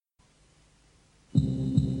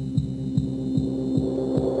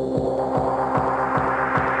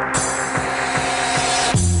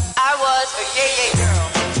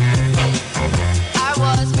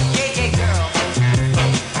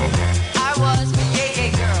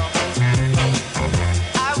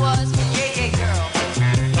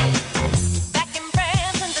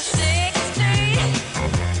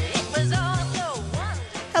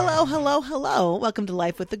Hello, welcome to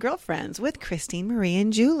Life with the Girlfriends with Christine Marie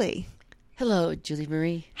and Julie. Hello, Julie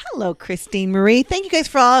Marie. Hello, Christine Marie. Thank you guys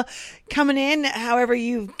for all coming in. However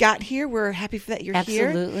you got here, we're happy for that you're here.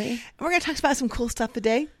 Absolutely. And we're going to talk about some cool stuff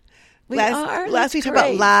today. Last week we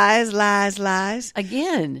talked about lies.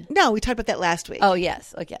 Again? No, we talked about that last week. Oh,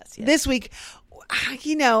 yes. This week,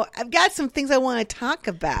 I've got some things I want to talk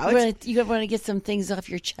about. You want to get some things off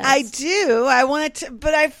your chest. I do. I want to,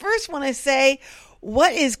 but I first want to say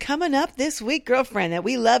what is coming up this week, girlfriend, that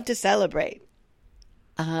we love to celebrate.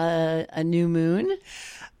 A new moon.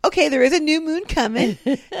 Okay, there is a new moon coming.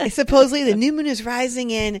 Supposedly, the new moon is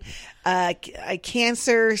rising in a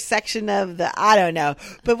Cancer section of the, I don't know.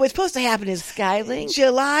 But what's supposed to happen is Skylink?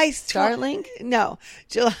 Starlink? No.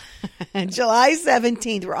 July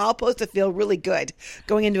 17th, we're all supposed to feel really good,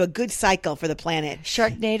 going into a good cycle for the planet.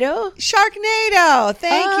 Sharknado?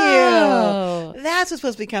 Thank Oh. you. That's what's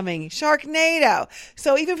supposed to be coming. Sharknado.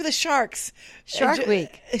 So even for the sharks. Shark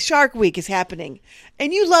Week. Shark Week is happening.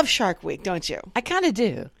 And you love Shark Week, don't you? I kind of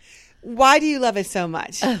do. Why do you love it so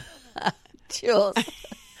much? Jules.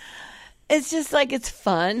 It's just like it's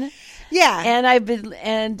fun. Yeah.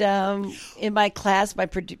 And in my class, my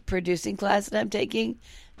producing class that I'm taking,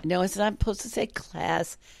 no, it's not supposed to say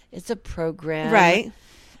class. It's a program. Right.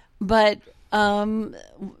 But some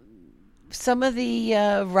of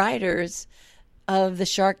the writers of the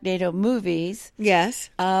Sharknado movies, Yes.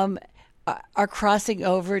 are crossing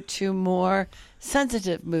over to more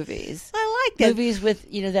sensitive movies. I like that. Movies with,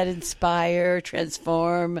 that inspire,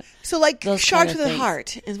 transform. So like those Sharks kind of with a things.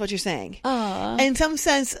 Heart is what you're saying. Aw. In some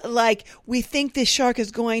sense, like we think this shark is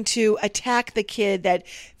going to attack the kid that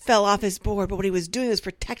fell off his board, but what he was doing was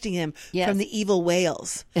protecting him Yes. from the evil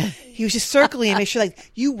whales. He was just circling him, make sure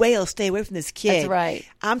like, you whales stay away from this kid. That's right.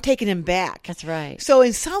 I'm taking him back. That's right. So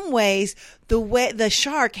in some ways, the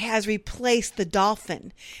shark has replaced the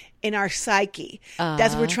dolphin in our psyche.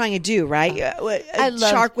 That's what we're trying to do, right?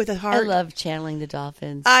 Shark with a heart. I love channeling the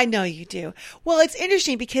dolphins. I know you do. Well, it's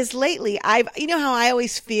interesting because lately you know how I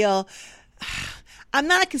always feel, I'm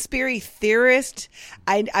not a conspiracy theorist,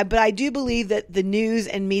 but I do believe that the news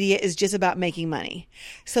and media is just about making money.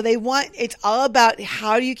 So it's all about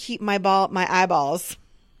how do you keep my eyeballs,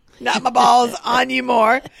 not my balls on you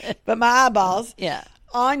more, but my eyeballs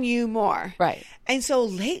on you more. Right. And so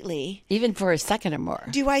lately, Even for a second or more.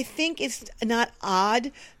 do I think it's not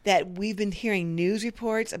odd that we've been hearing news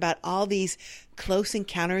reports about all these close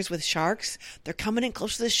encounters with sharks? They're coming in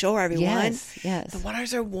close to the shore, everyone. Yes. The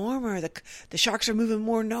waters are warmer. The sharks are moving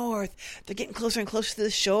more north. They're getting closer and closer to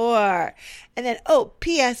the shore. And then,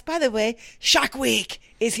 P.S., by the way, Shark Week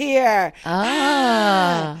is here. So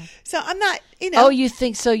I'm not, Oh, you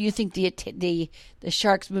think so? You think the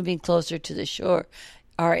sharks moving closer to the shore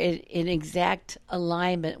are in exact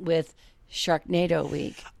alignment with Sharknado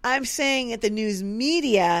Week? I'm saying that the news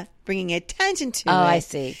media bringing attention to it. Oh, I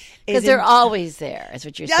see. Because they're always there, is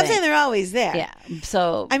what you're saying. I'm saying they're always there. Yeah.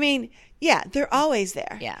 So, I mean, yeah, they're always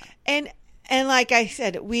there. Yeah. And like I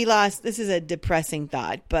said, this is a depressing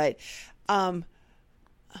thought, but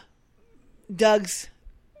Doug's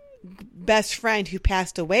best friend who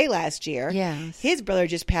passed away last year, Yes. his brother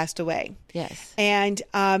just passed away. yes. And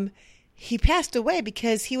he passed away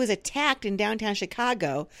because he was attacked in downtown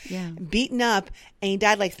Chicago, beaten up, and he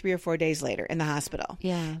died like 3 or 4 days later in the hospital.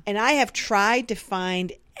 Yeah. And I have tried to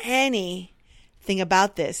find anything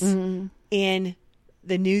about this in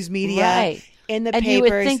the news media, Right. in the And papers. you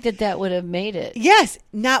would think that would have made it. Yes,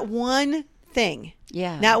 not one thing.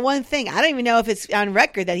 Yeah. Not one thing. I don't even know if it's on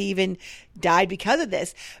record that he even died because of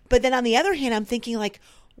this. But then on the other hand, I'm thinking like,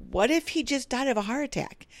 what if he just died of a heart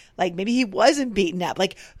attack? Like maybe he wasn't beaten up.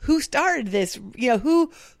 Like who started this? Who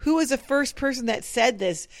was the first person that said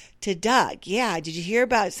this to Doug? Yeah. Did you hear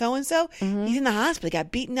about so-and-so? He's in the hospital. He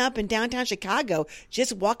got beaten up in downtown Chicago,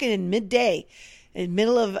 just walking in midday, in the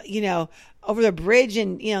middle of, over the bridge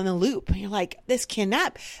and, in the loop. And you're like, this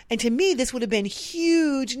cannot. And to me, this would have been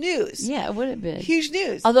huge news. Yeah, it would have been. Huge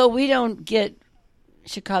news. Although we don't get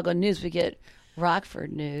Chicago news, we get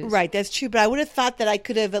Rockford news. Right, that's true. But I would have thought that I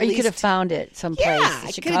could have at Or you least. could have found it someplace. Yeah,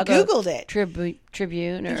 I could have Googled it.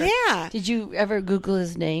 Tribune. Or, Yeah. Did you ever Google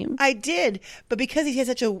his name? I did, but because he has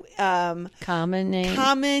such a Common name?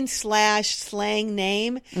 common/slang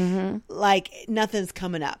name, like nothing's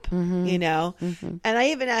coming up, And I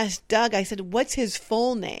even asked Doug. I said, "What's his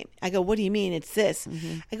full name?" I go, "What do you mean? It's this."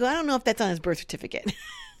 I go, "I don't know if that's on his birth certificate."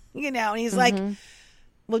 And he's like,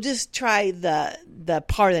 "Well, just try the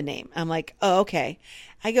part of the name." I'm like, "Oh, okay."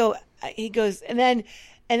 He goes, and then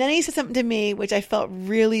he said something to me which I felt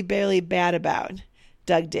really bad about.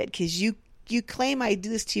 Doug did, because you claim I do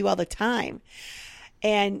this to you all the time.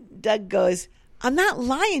 And Doug goes, I'm not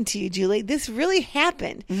lying to you, Julie. This really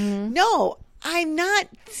happened. No, I'm not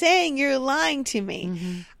saying you're lying to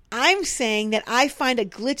me. I'm saying that I find a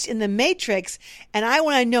glitch in the matrix and I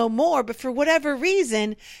want to know more, but for whatever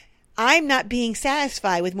reason, I'm not being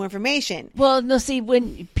satisfied with more information. Well, no, see,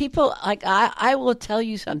 when people like I will tell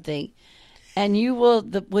you something, and you will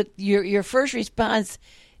with your first response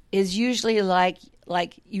is usually like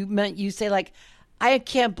you say like, I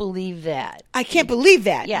can't believe that. I can't believe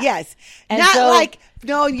that. Yeah. Yes. And Not so- like,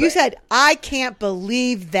 no, you said, I can't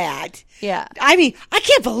believe that. Yeah. I mean, I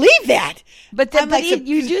can't believe that. But I'm like,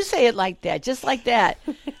 you do say it like that, just like that.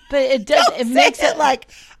 But it does. Don't It say makes it like,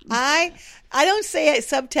 I don't say it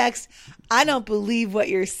subtext, I don't believe what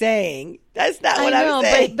you're saying. That's not what I'm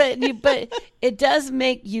saying. but it does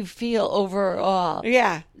make you feel overall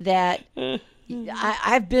Yeah. that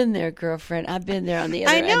I've been there, girlfriend. I've been there on the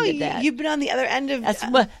other I know end of that. you've been on the other end of That's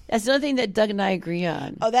another thing that Doug and I agree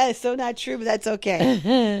on. Oh, that is so not true, but that's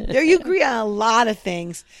okay. There, you agree on a lot of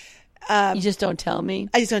things. You just don't tell me.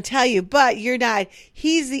 I just don't tell you, but you're not.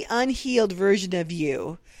 He's the unhealed version of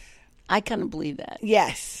you. I kind of believe that.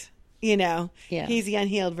 Yes. Yeah. He's the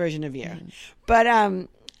unhealed version of you. But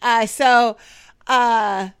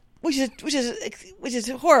which is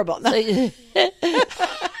horrible. No.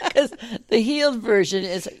 Because the healed version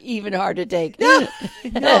is even hard to take. No.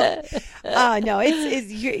 No,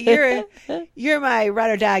 it's you're my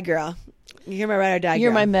ride or die girl. You're my ride or die girl.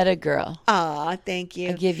 You're my meta girl. Aw, thank you.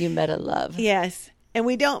 I give you meta love. Yes. And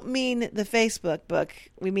we don't mean the Facebook book.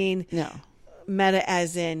 We mean No. meta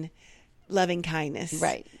as in loving kindness.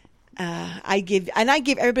 Right. I give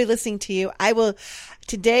everybody listening to you, I will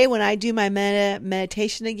today when I do my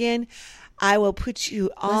meditation again, I will put you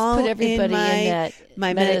all put everybody in in that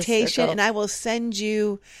my meta meditation circle. and I will send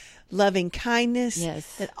you loving kindness,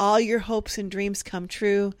 Yes. that all your hopes and dreams come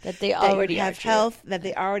true, That they already you are have true. health, that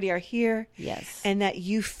they already are here, Yes. and that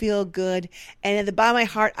you feel good. And at the bottom of my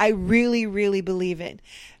heart, I really, really believe it.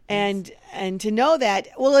 And to know that,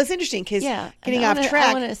 well, it's interesting because getting off track.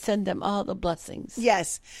 I want to send them all the blessings.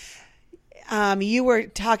 Yes. You were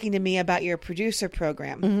talking to me about your producer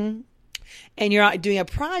program, and you're doing a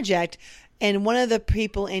project, and one of the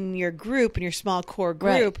people in your group, in your small core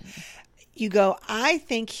group, you go, I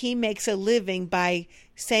think he makes a living by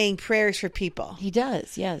saying prayers for people. He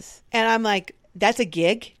does, yes. And I'm like, that's a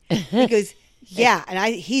gig? He goes, yeah.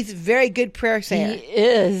 And he's a very good prayer sayer. He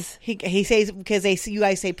is. He says, because you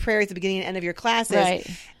guys say prayer at the beginning and end of your classes. Right.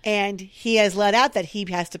 And he has let out that he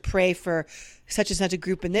has to pray for such and such a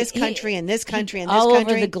group in this country and this country and this all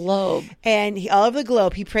country. over the globe. And all over the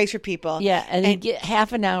globe, he prays for people. Yeah, and you get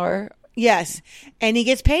half an hour. Yes. And he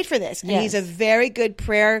gets paid for this. And he's a very good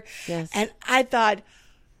prayer. Yes. And I thought,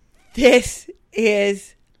 this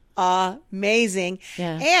is amazing.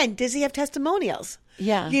 Yeah. And does he have testimonials?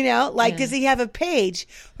 Yeah. You know, like, does he have a page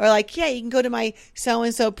or like, yeah, you can go to my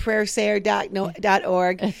so-and-so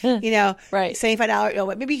prayersayer.org, you know, Right. $75. No,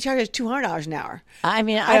 maybe he charges $200 an hour. I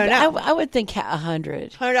mean, I don't know. I would think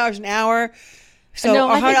 100. $100 an hour. So No,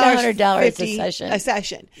 I think $100 a $50 session. A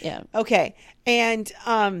session. Yeah. Okay. And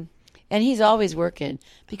And he's always working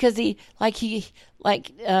because the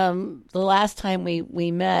last time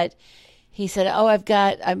we met, he said, "Oh,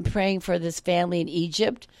 I'm praying for this family in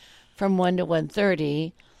Egypt from 1 to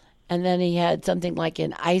 1:30," and then he had something like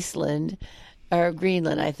in Iceland or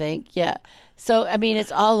Greenland, I think. Yeah. So I mean,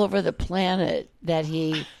 it's all over the planet that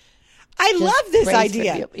he. I just love this prays for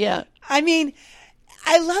idea. people. Yeah. I mean,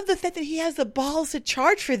 I love the fact that he has the balls to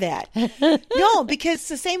charge for that. No, because it's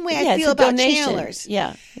the same way I Yeah, it's feel a about donation. channelers.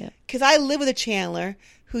 Yeah. Yeah. Because I live with a channeler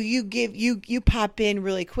who you pop in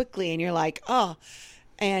really quickly and you're like, oh,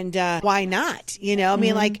 and why not? You know, I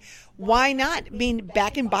mean, like, why not? I mean,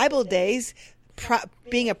 back in Bible days,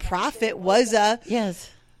 being a prophet was a Yes.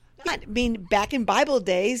 I mean, back in Bible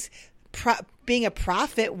days, being a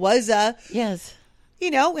prophet was a, Yes.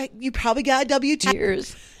 you know, you probably got a W-2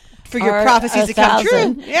 Years. for your Or prophecies to come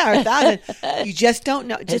 1,000. true. Yeah, or 1,000. You just don't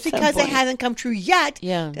know. Just At some because it point. hasn't come true yet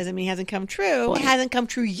Yeah. doesn't mean it hasn't come true. Point. It hasn't come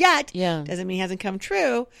true yet Yeah. doesn't mean it hasn't come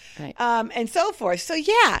true. Right. And so forth. So,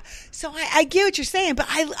 yeah. So I get what you're saying, but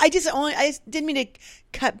I just didn't mean to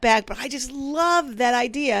cut back, but I just love that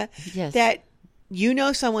idea Yes. that you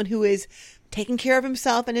know someone who is taking care of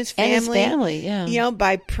himself and his And family. his family, yeah. You know,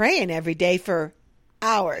 by praying every day for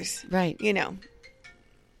hours. Right. You know.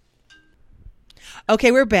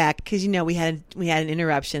 Okay, we're back because we had an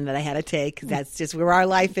interruption that I had to take because that's just where our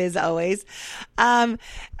life is always.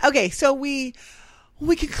 Okay, so we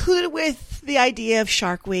concluded with the idea of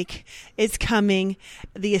Shark Week. It's coming.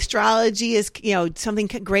 The astrology is, something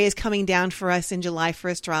great is coming down for us in July for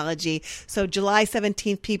astrology. So July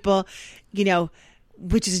 17th, people,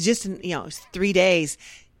 which is just, 3 days,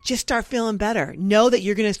 just start feeling better. Know that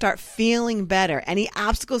you're going to start feeling better. Any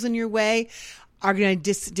obstacles in your way are going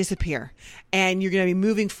to disappear, and you're going to be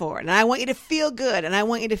moving forward. And I want you to feel good, and I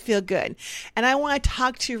want you to feel good. And I want to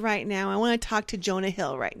talk to you right now. I want to talk to Jonah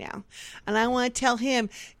Hill right now. And I want to tell him,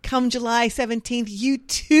 come July 17th, you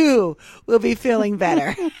too will be feeling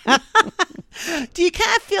better. Do you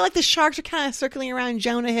kind of feel like the sharks are kind of circling around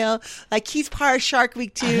Jonah Hill? Like he's part of Shark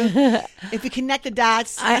Week too? If we connect the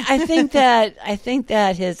dots. I think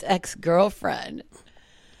that his ex-girlfriend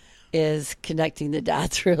is connecting the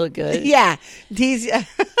dots real good. Yeah. He's,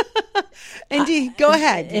 indeed. Go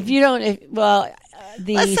ahead. If you don't,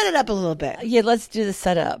 let's set it up a little bit. Yeah, let's do the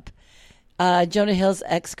setup. Jonah Hill's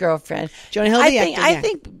ex-girlfriend. Jonah Hill,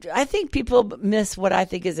 I think people miss what I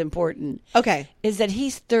think is important. Okay. Is that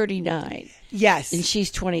he's 39. Yes. And she's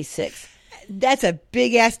 26. That's a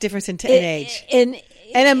big ass difference in age.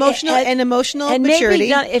 And emotional maturity.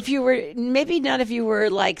 Maybe not if you were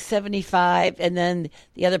like 75 and then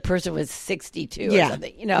the other person was 62 or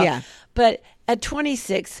something, Yeah. But at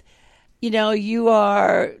 26, you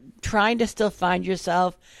are trying to still find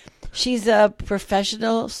yourself. She's a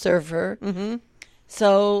professional surfer. Mm-hmm.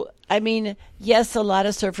 So, I mean, yes, a lot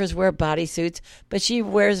of surfers wear bodysuits, but she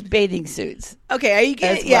wears bathing suits. Okay, are you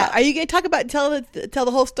going to talk about tell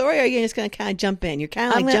the whole story, or are you just going to kind of jump in? You're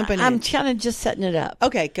kind of jumping in. I'm kind of just setting it up.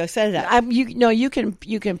 Okay, go set it up. You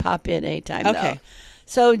can pop in anytime. Okay. Though.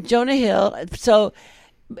 So Jonah Hill. So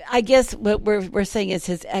I guess what we're saying is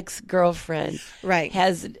his ex-girlfriend, right,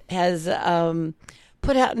 has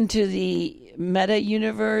put out into the meta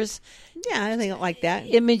universe. Yeah, I think like that.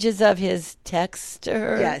 Images of his text to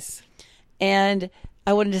her. Yes. And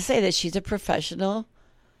I wanted to say that she's a professional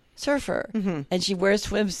surfer, mm-hmm. and she wears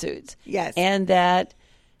swimsuits. Yes. And that,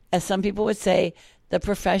 as some people would say, the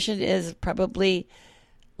profession is probably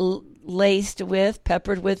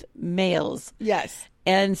peppered with males. Yes.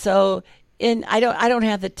 And so, I don't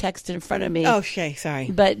have the text in front of me. Oh, Shay,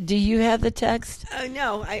 sorry. But do you have the text?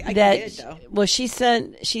 No, I can get it though. Well, she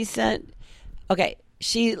sent. Okay,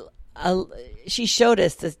 she showed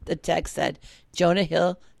us the text that Jonah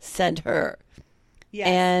Hill sent her. Yes.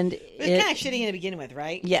 And it's kind of shitty to begin with,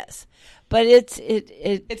 right? Yes, but it's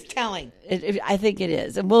telling. I think it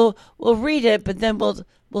is, and we'll read it, but then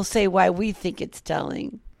we'll say why we think it's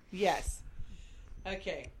telling. Yes.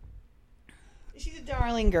 Okay. She's a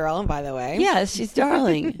darling girl, by the way. Yes, she's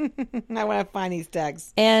darling. I want to find these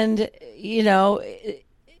texts. And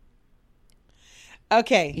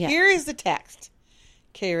okay, yeah. Here is the text.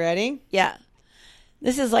 Okay, ready? Yeah.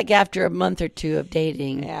 This is like after a month or two of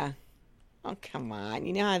dating. Yeah. Oh, come on.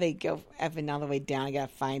 You know how they go effing all the way down. I got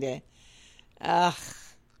to find it. Ugh.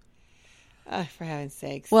 Oh, for heaven's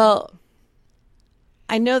sakes. Well,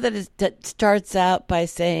 I know that that starts out by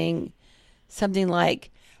saying something like,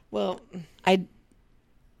 well,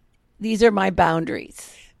 these are my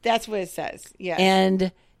boundaries. That's what it says. Yeah.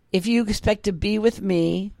 And if you expect to be with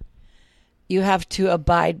me, you have to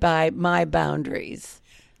abide by my boundaries.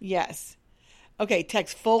 Yes. Okay,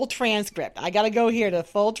 text full transcript. I got to go here to the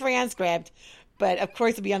full transcript, but of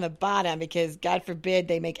course it'll be on the bottom because God forbid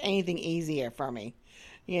they make anything easier for me.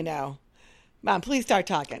 Mom, please start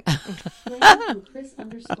talking.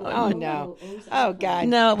 Oh, no. Oh, God.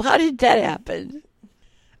 No, how did that happen?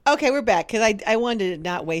 Okay, we're back because I wanted to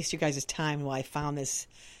not waste you guys' time while I found this,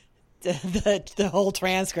 the whole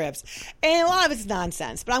transcripts. And a lot of it's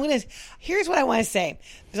nonsense, but here's what I want to say.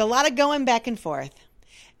 There's a lot of going back and forth.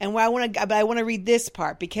 And I want to read this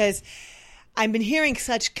part because I've been hearing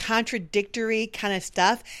such contradictory kind of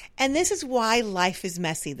stuff. And this is why life is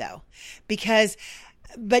messy, though.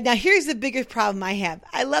 But now here's the biggest problem I have.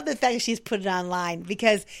 I love the fact that she's put it online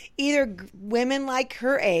because either women like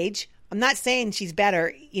her age, I'm not saying she's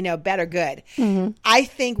better, bad or good. Mm-hmm. I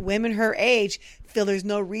think women her age feel there's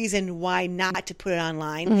no reason why not to put it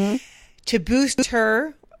online mm-hmm. to boost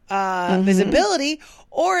her mm-hmm. visibility,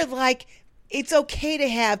 or like it's okay to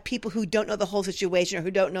have people who don't know the whole situation or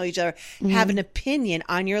who don't know each other mm-hmm. have an opinion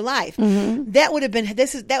on your life. Mm-hmm. That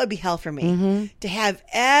would be hell for me mm-hmm. to have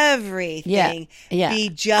everything be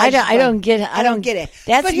judged. I don't get it.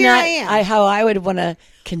 That's but here not I am. How I would want to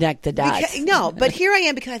connect the dots. But here I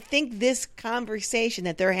am because I think this conversation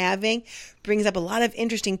that they're having brings up a lot of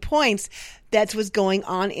interesting points. That's what's going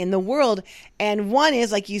on in the world. And one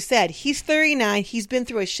is, like you said, he's 39. He's been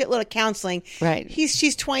through a shitload of counseling. Right.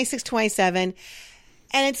 She's 26, 27.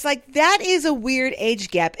 And it's like, that is a weird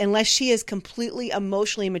age gap unless she is completely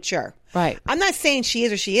emotionally mature. Right. I'm not saying she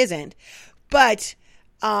is or she isn't, but,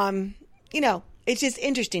 it's just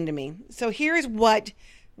interesting to me. So here's what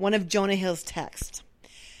one of Jonah Hill's texts.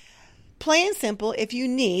 Plain and simple, if you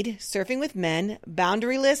need surfing with men,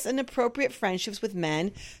 boundaryless and appropriate friendships with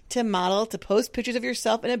men, to model, to post pictures of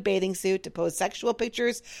yourself in a bathing suit, to post sexual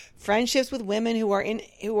pictures, friendships with women who are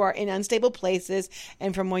in unstable places,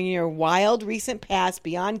 and from when your wild recent past,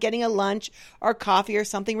 beyond getting a lunch or coffee or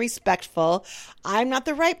something respectful, I'm not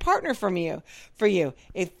the right partner for you.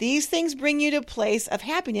 If these things bring you to a place of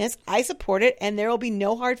happiness, I support it, and there will be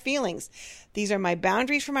no hard feelings. These are my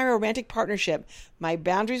boundaries for my romantic partnership. My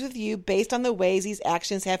boundaries with you based on the ways these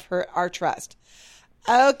actions have hurt our trust.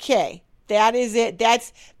 Okay, that is it.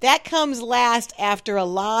 That comes last after a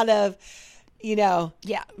lot of,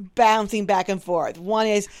 bouncing back and forth. One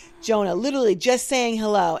is Jonah literally just saying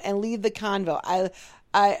hello and leave the convo.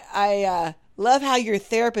 I love how your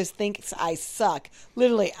therapist thinks I suck.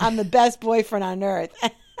 Literally, I'm the best boyfriend on earth.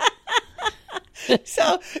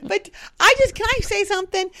 So, but can I say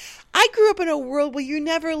something? I grew up in a world where you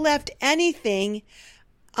never left anything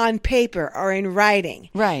on paper or in writing.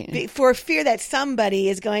 Right. For fear that somebody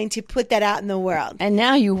is going to put that out in the world. And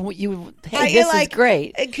now this is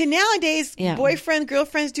great. Nowadays, boyfriends,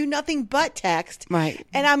 girlfriends do nothing but text. Right.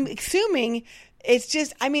 And I'm assuming it's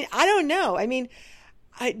just, I don't know.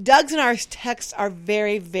 Doug's and our texts are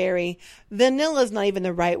very, very, vanilla is not even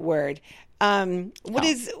the right word. What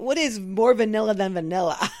is more vanilla than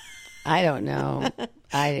vanilla? I don't know.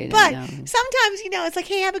 I didn't but know. Sometimes, it's like,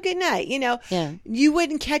 hey, have a good night. You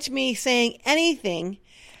wouldn't catch me saying anything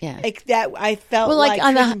like that. I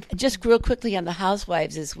felt just real quickly on the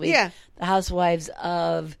Housewives this week. Yeah. The Housewives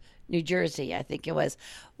of New Jersey, I think it was.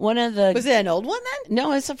 One of the. Was it an old one then?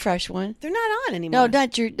 No, it's a fresh one. They're not on anymore.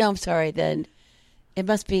 No, I'm sorry. Then it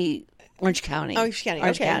must be Orange County. Orange County,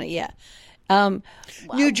 Orange okay. County, yeah.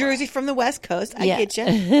 New Jersey from the West Coast. I get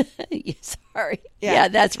you. Sorry. Yeah,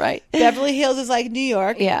 that's right. Beverly Hills is like New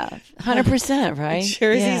York. Yeah, 100%, right?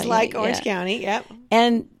 Jersey's like Orange County. Yep.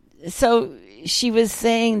 And so she was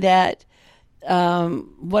saying that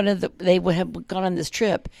they would have gone on this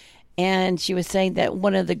trip, and she was saying that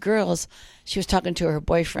one of the girls, she was talking to her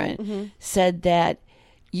boyfriend, said that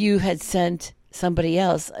you had sent somebody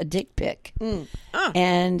else a dick pic,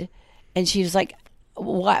 and she was like,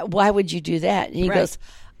 Why would you do that? And he goes,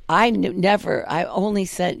 I never. I only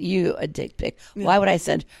sent you a dick pic. Why would I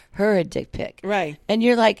send her a dick pic? Right. And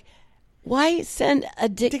you're like, why send a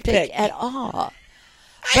dick pic at all?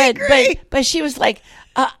 I agree. But she was like,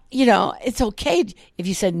 it's okay if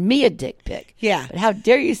you send me a dick pic. Yeah. But how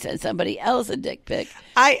dare you send somebody else a dick pic?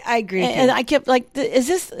 I agree. And I kept like, this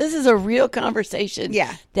is a real conversation?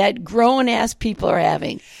 Yeah. That grown ass people are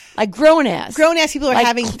having. Like grown ass people are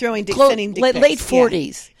having sending dick pics. Late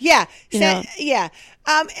 40s. Yeah. Yeah.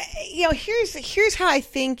 Here's how I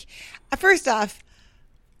think. First off,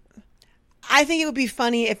 I think it would be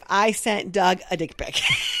funny if I sent Doug a dick pic.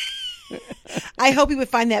 I hope he would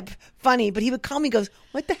find that funny, but he would call me and goes,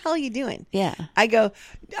 what the hell are you doing? Yeah. I go,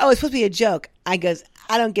 oh, it's supposed to be a joke. I goes,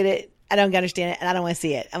 I don't get it. I don't understand it, and I don't want to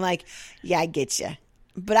see it. I'm like, yeah, I get you.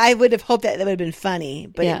 But I would have hoped that would have been funny,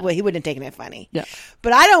 but he wouldn't have taken it funny. Yeah.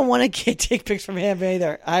 But I don't want to get dick pics from him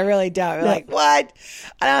either. I really don't. I'm like, what?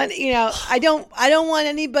 I don't want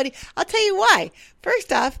anybody. I'll tell you why.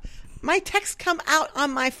 First off, my texts come out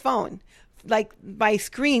on my phone. Like my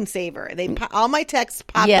screensaver, all my texts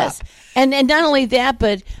pop up. And not only that,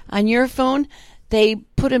 but on your phone, they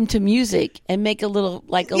put them to music and make a little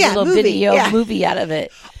video movie out of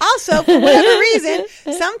it. Also, for whatever reason,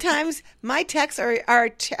 sometimes my texts are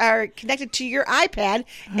connected to your iPad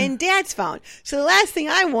and Dad's phone. So the last thing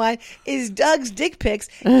I want is Doug's dick pics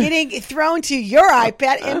getting thrown to your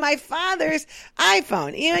iPad and my father's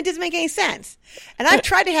iPhone. It doesn't make any sense. And I've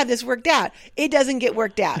tried to have this worked out. It doesn't get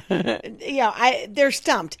worked out. They're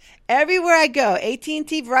stumped. Everywhere I go,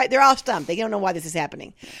 AT&T, they're all stumped. They don't know why this is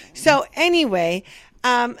happening. So anyway,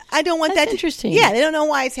 I don't want That's interesting. Yeah, they don't know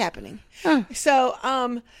why it's happening. Huh.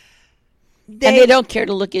 So, they don't care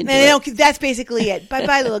to look into it. That's basically it.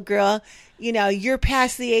 Bye-bye, little girl. You're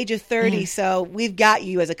past the age of 30, so we've got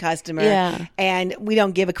you as a customer. Yeah. And we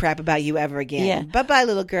don't give a crap about you ever again. Yeah. Bye-bye,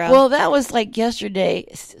 little girl. Well, that was like yesterday.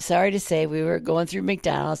 Sorry to say, we were going through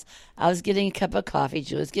McDonald's. I was getting a cup of coffee.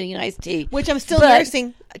 She was getting an iced tea. Which I'm still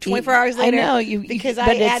nursing 24 hours later. I know. Because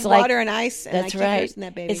I add water and ice, and that's I keep right. nursing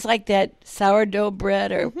that baby. It's like that sourdough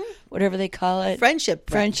bread or whatever they call it. Friendship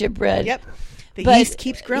bread. Yep. The yeast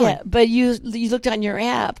keeps growing. Yeah, but you looked on your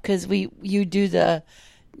app because you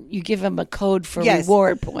give them a code for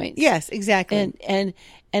reward points. Yes, exactly. And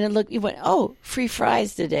you went, oh, free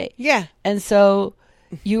fries today. Yeah. And so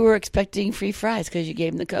you were expecting free fries because you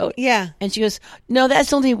gave them the code. Yeah. And she goes, no,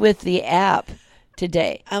 that's only with the app.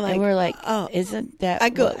 today. I'm like, and we're like, oh. isn't that I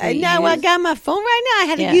go, what we no, I use?" got my phone right now. I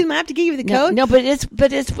had to Yeah. use my, I have to give you the No, code. no, but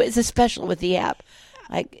it's a special with the app.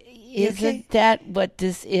 Like, isn't okay? that what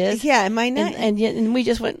this is? Yeah, am I not? And we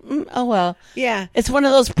just went, oh well. Yeah. It's one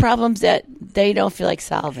of those problems that they don't feel like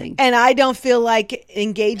solving. And I don't feel like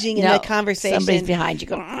engaging in No, the conversation. Somebody's behind you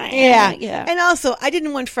going, Yeah. yeah. And also, I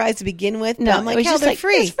didn't want fries to begin with. No, but I'm like, it was hell, just they're like,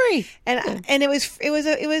 free. it's free. And it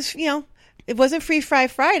was you know, it wasn't Free Fry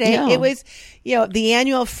Friday. No. It was, you know, the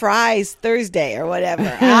annual Fries Thursday or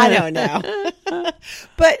whatever. I don't know.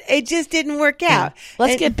 But it just didn't work out.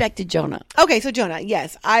 Let's And- get back to Jonah. Okay, so Jonah,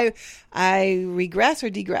 yes, I regress or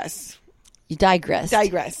digress. You digressed.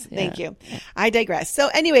 Digress. Thank you. I digress. So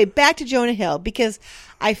anyway, back to Jonah Hill because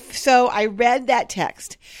I read that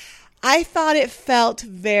text. I thought it felt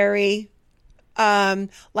very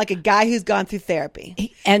like a guy who's gone through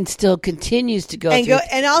therapy And still continues to go and through.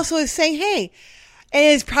 and also is saying, hey, and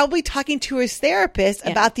is probably talking to his therapist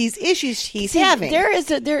about these issues he's See, having. there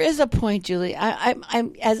is a point, Julie.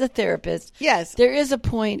 I'm as a therapist. Yes. There is a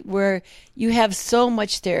point where you have so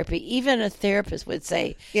much therapy. Even a therapist would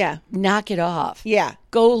say, Yeah. knock it off. Yeah.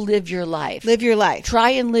 Go live your life. Live your life.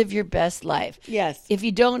 Try and live your best life. Yes. If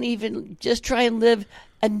you don't even, just try and live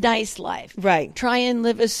a nice life. Right. Try and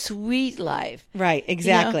live a sweet life. Right. You know?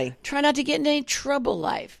 Exactly. Try not to get in any trouble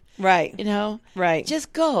life. Right. You know? Right.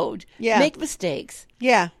 Just go. Yeah. Make mistakes.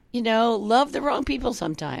 Yeah. You know, love the wrong people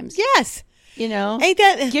sometimes. Yes. You know? Ain't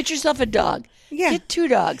that? Get yourself a dog. Yeah. Get 2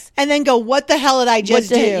 dogs. And then go, what the hell did I just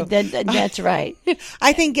do? That's right.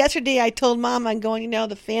 I think yesterday I told Mom, I'm going, you know,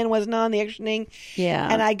 the fan wasn't on, the air conditioning. Yeah.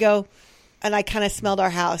 And I go, and I kind of smelled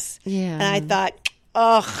our house. Yeah. And I thought,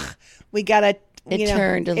 ugh, we got to, It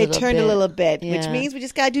turned a little a bit. little bit, which Yeah. means we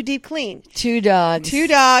just got to do deep clean. 2 dogs. 2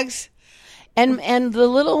 dogs. And the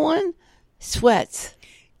little one sweats.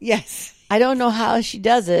 Yes. I don't know how she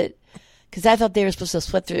does it because I thought they were supposed to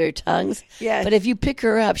sweat through their tongues. Yes. But if you pick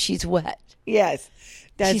her up, she's wet. Yes.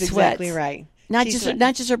 That's She exactly sweats. right. Not She just sweats.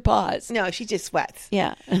 not just her paws. No, she just sweats.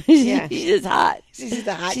 Yeah. Yeah. She's just hot. She's just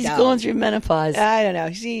a hot She's dog. going through menopause. I don't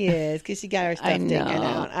know. She is because she got her stuff I taken know.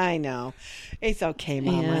 out. I know. It's okay,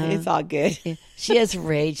 Mama. Yeah. It's all good. She has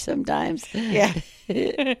rage sometimes. Yeah. She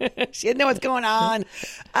didn't know what's going on.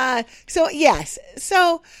 So yes.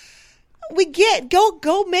 So we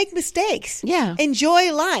go make mistakes. Yeah.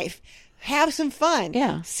 Enjoy life. Have some fun.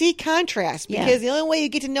 Yeah. See contrast Yeah. because the only way you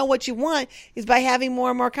get to know what you want is by having more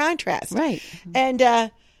and more contrast. Right. And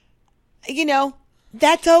you know,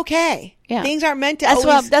 that's okay. Yeah. Things aren't meant to That's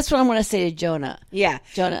always. what I want to say to Jonah. Yeah.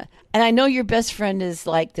 Jonah. And I know your best friend is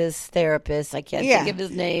like this therapist. I can't Yeah. think of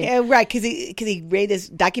his name. Yeah, right, because he made this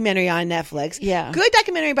documentary on Netflix. Yeah. Good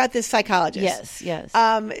documentary about this psychologist. Yes.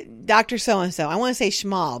 Dr. So-and-so. I want to say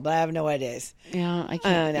Schmal, but I don't know what it is. Yeah, I I can't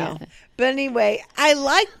don't know. yeah. But anyway, I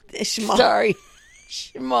like Schmal. Sorry.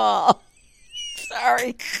 Small.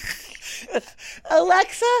 Sorry.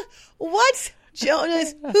 Alexa, who is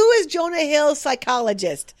Jonah Hill's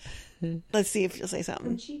psychologist? Let's see if you'll say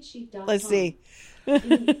something. CheatSheet.com. Let's see. In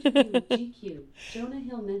an interview with GQ, Jonah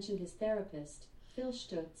Hill mentioned his therapist, Phil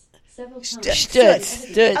Stutz, several times.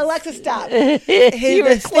 Stutz. Alexa, stop. You were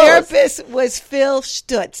His close. therapist was Phil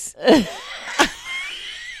Stutz.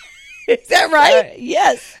 Is that right?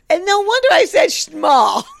 Yes. And no wonder I said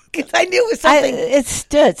Schmal, because I knew it was something. It's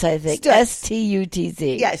Stutz, I think. Stutz.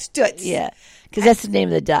 Stutz. Yeah, Stutz. Yeah. Because that's the name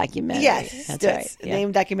of the documentary. Yes, That's Stutz, right. the Yeah.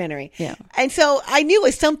 name documentary. Yeah. And so I knew it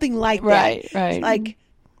was something like Right, that. right.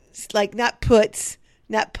 Like not puts,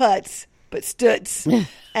 not putts, but Stutz.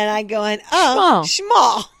 And I going, oh,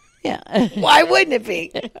 Schmal. Yeah. Why wouldn't it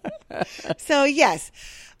be? So yes.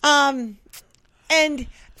 And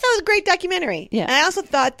that was a great documentary. Yeah. And I also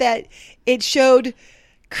thought that it showed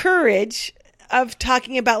courage of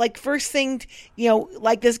talking about, like, first thing, you know,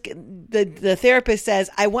 like this, the therapist says,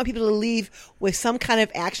 I want people to leave with some kind of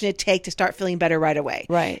action to take to start feeling better right away.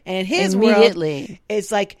 Right. And in his Immediately. world,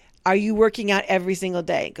 it's like, are you working out every single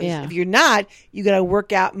day? 'Cause Yeah. if you're not, you got to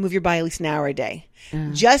work out, move your body at least an hour a day.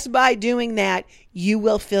 Just by doing that, you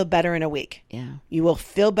will feel better in a week. Yeah. You will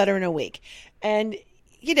feel better in a week. And,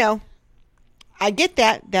 you know, I get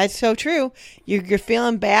that. That's so true. You're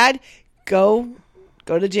feeling bad. Go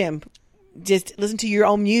to the gym. Just listen to your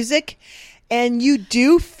own music, and you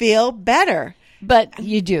do feel better. But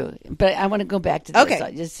you do. But I want to go back to this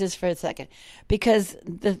Okay. just for a second. Because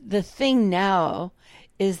the thing now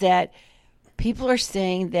is that people are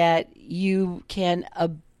saying that you can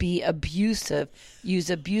be abusive, use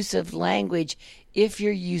abusive language if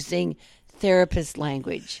you're using therapist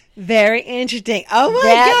language. Very interesting. Oh my God,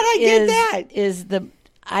 I get that.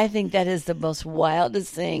 I think that is the most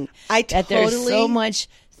wildest thing. I that there's so totally- much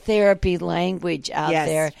therapy language out Yes.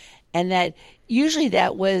 there, and that usually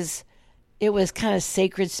it was kind of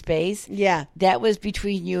sacred space. Yeah. That was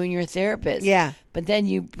between you and your therapist. Yeah. But then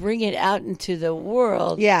you bring it out into the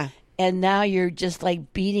world. Yeah. And now you're just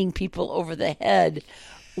like beating people over the head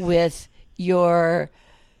with your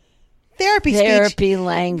Therapy speech. therapy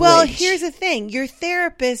language. Well, here's the thing. Your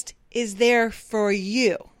therapist is there for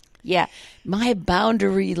you. Yeah. My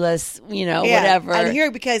boundaryless, Yeah. whatever. I'm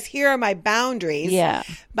here because here are my boundaries. Yeah.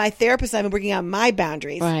 My therapist, I've been working on my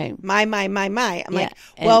boundaries. Right. My. I'm Yeah. like,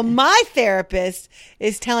 And- well, my therapist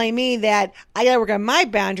is telling me that I got to work on my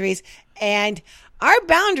boundaries, and our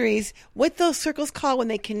boundaries, what those circles call when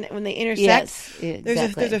they intersect. Yes, There's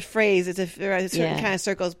exactly. a phrase. There are certain Yeah. kind of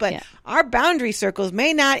circles, but Yeah. our boundary circles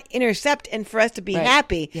may not intercept, and for us to be Right.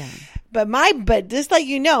 happy. Yeah. But just like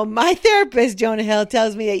my therapist Jonah Hill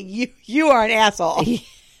tells me that you are an asshole.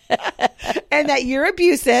 And that you're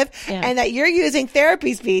abusive, Yeah. and that you're using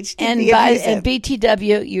therapy speech to and be abusive, and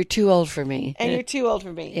BTW, you're too old for me. and you're too old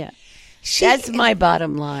for me. Yeah. She- That's my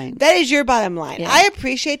bottom line. That is your bottom line. Yeah. I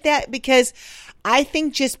appreciate that because I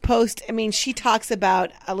think just post. I mean, she talks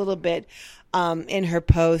about a little bit in her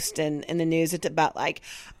post and in the news. It's about like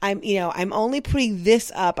I'm only putting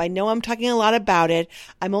this up. I know I'm talking a lot about it.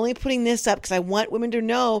 I'm only putting this up because I want women to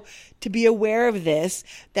know, to be aware of this,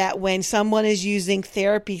 that when someone is using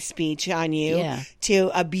therapy speech on you Yeah. to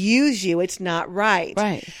abuse you, it's not right.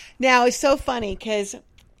 Right. Now it's so funny because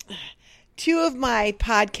two of my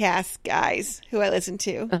podcast guys who I listen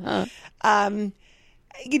to,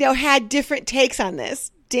 had different takes on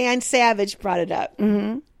this. Dan Savage brought it up.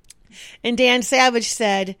 Mm-hmm. And Dan Savage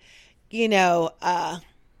said, Jonah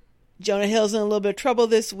Hill's in a little bit of trouble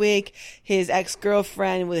this week. His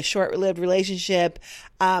ex-girlfriend with a short-lived relationship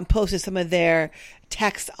posted some of their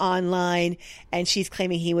texts online, and she's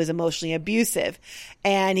claiming he was emotionally abusive.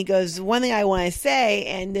 And he goes, one thing I want to say,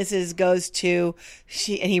 and goes to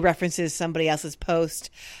she, and he references somebody else's post.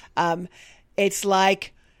 It's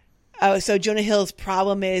like, so Jonah Hill's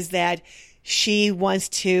problem is that she wants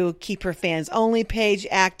to keep her fans only page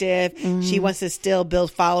active. Mm-hmm. She wants to still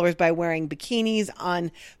build followers by wearing bikinis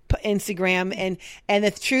on Instagram. And the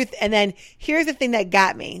truth. And then here's the thing that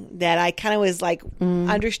got me, that I kind of was like,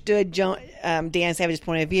 understood Dan Savage's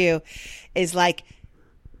point of view, is like,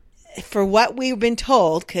 for what we've been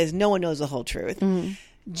told, because no one knows the whole truth,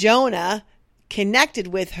 Jonah connected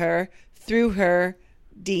with her through her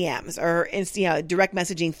DMs or direct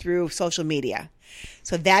messaging through social media.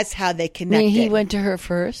 So that's how they I connected. mean, he went to her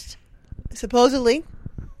first. Supposedly.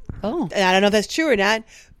 Oh. And I don't know if that's true or not,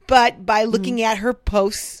 but by looking at her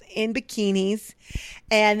posts in bikinis,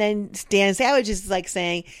 and then Dan Savage is like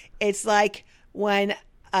saying, it's like when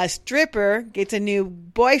a stripper gets a new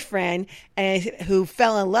boyfriend and who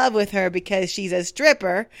fell in love with her because she's a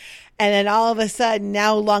stripper, and then all of a sudden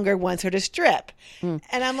no longer wants her to strip. And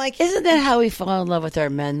I'm like, Isn't that how we fall in love with our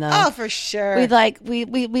men, though? oh, for sure. We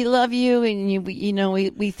love you, and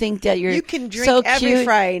we think that you're You can drink so every cute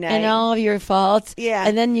Friday night. and all of your faults. Yeah.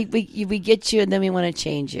 And then we get you, and then we want to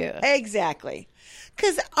change you. Exactly.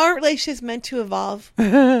 Because aren't relationships meant to evolve?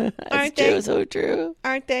 Aren't Aren't true, they? so true.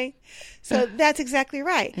 Aren't they? So that's exactly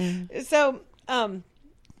right. So,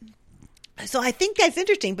 so I think that's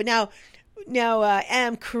interesting. But now,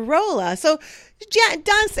 Adam Carolla. So,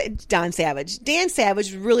 Dan Savage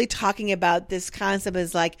was really talking about this concept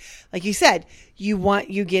as like you said, you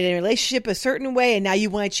get in a relationship a certain way, and now you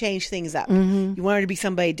want to change things up. You want her to be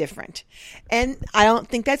somebody different, and I don't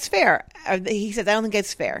think that's fair. He says, I don't think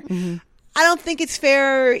that's fair. I don't think it's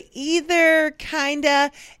fair either,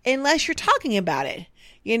 kinda, unless you're talking about it.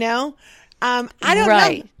 I don't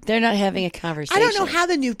know. They're not having a conversation. I don't know how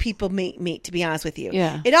the new people meet, to be honest with you.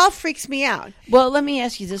 Yeah. It all freaks me out. Well, let me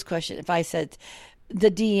ask you this question. If I said the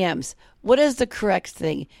DMs, what is the correct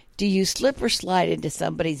thing? Do you slip or slide into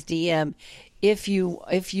somebody's DM if you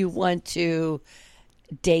want to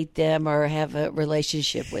date them or have a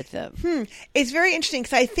relationship with them? It's very interesting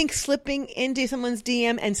because I think slipping into someone's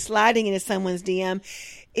DM and sliding into someone's DM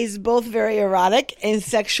is both very erotic and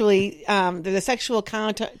sexually, there's a sexual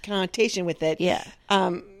connotation with it. Yeah.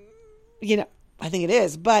 I think it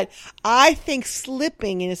is. But I think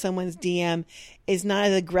slipping into someone's DM is not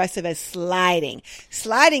as aggressive as sliding.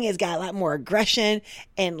 Sliding has got a lot more aggression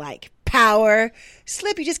and like power.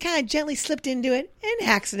 Slip, you just kind of gently slipped into it, an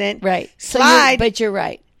accident. Right. Slide. But you're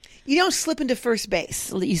right. You don't slip into first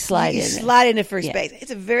base. You slide You in. slide into first Yeah. base.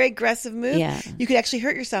 It's a very aggressive move. Yeah. You could actually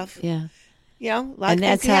hurt yourself. Yeah. A lot And of things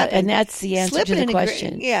that's can happen. and that's the answer Slipping to the in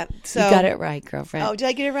question. yeah. So you got it right, girlfriend. Oh, did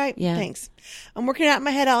I get it right? Yeah. Thanks. I'm working it out in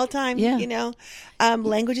my head all the time. Yeah.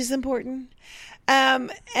 Language is important.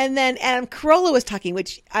 And then Adam Carolla was talking,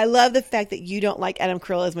 which I love the fact that you don't like Adam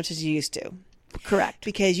Carolla as much as you used to. Correct.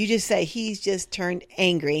 Because you just say he's just turned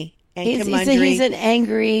angry and He's comundry. an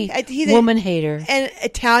angry He's a- woman hater. An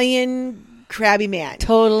Italian crabby man.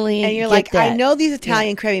 Totally. And you're get like, that. I know these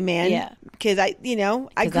Italian crabby men. Yeah. Because I grew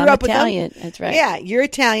 'Cause I'm up with Italian. them. That's right. Yeah, you're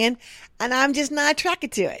Italian, and I'm just not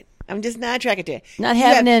attracted to it. Not You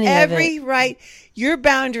having have any of every it. right, your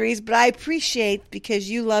boundaries, but I appreciate, because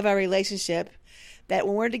you love our relationship, that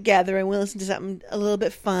when we're together and we listen to something a little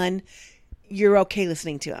bit fun, you're okay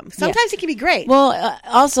listening to him. Sometimes it can be great. Well,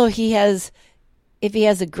 also if he has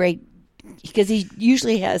a great, because he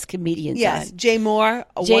usually has comedians yes, on. Jay Moore,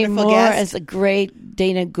 a Jay wonderful Moore guest, is a great,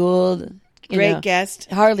 Dana Gould. great guest.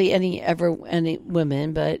 Hardly any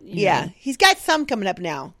women, but Yeah, he's got some coming up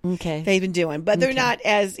now. Okay. They've been doing, but they're not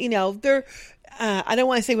as, they're, I don't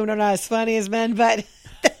want to say women are not as funny as men, but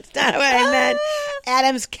that's not what I meant.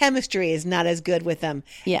 Adam's chemistry is not as good with them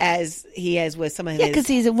as he is with some of his. Yeah, because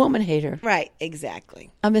he's a woman hater. Right,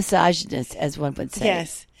 exactly. A misogynist, as one would say.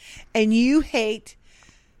 Yes. And you hate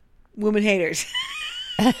women haters.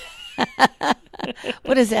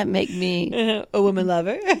 What does that make me? A woman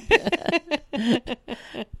lover.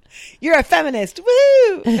 You're a feminist.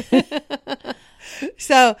 Woo!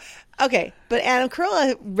 So, okay. But Adam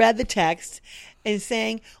Carolla read the text and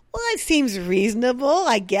saying, well, it seems reasonable,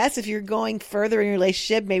 I guess, if you're going further in your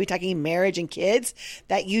relationship, maybe talking marriage and kids,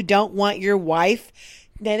 that you don't want your wife.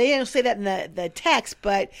 Now, they didn't say that in the text,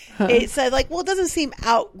 but it said, like, well, it doesn't seem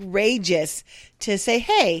outrageous to say,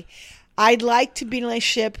 hey, I'd like to be in a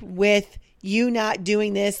relationship with you not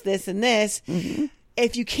doing this, this, and this. Mm-hmm.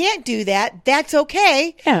 If you can't do that, that's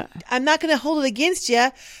okay. Yeah. I'm not going to hold it against you,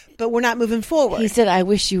 but we're not moving forward. He said, I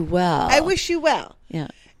wish you well. I wish you well. Yeah.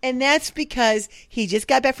 And that's because he just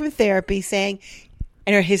got back from therapy saying,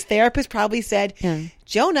 and his therapist probably said,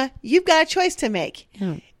 Jonah, you've got a choice to make.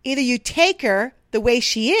 Yeah. Either you take her the way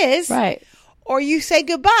she is, Right. or you say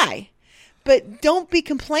goodbye. But don't be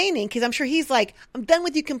complaining, because I'm sure he's like, I'm done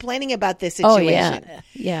with you complaining about this situation. Oh, yeah.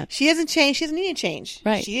 Yeah. She hasn't changed. She doesn't need to change.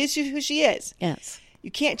 Right. She is who she is. Yes. You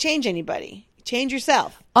can't change anybody. Change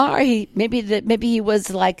yourself. Or maybe he was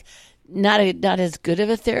like not as good of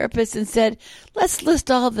a therapist and said, let's list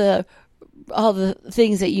all the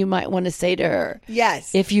things that you might want to say to her.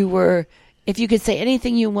 Yes. If you could say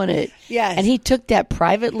anything you wanted. Yes. And he took that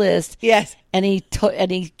private list. Yes. And he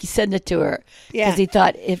sent it to her. Yeah. Because he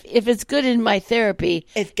thought, if it's good in my therapy,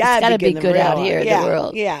 It's gotta be be good out here in the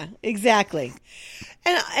world. Yeah, exactly.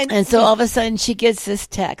 And so all of a sudden she gets this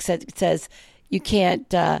text that says, you can't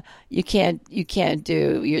do your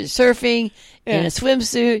surfing in a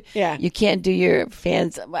swimsuit. Yeah. You can't do your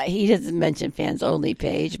fans. He doesn't mention fans only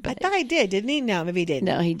page, I but thought I did, didn't he? No, maybe he didn't.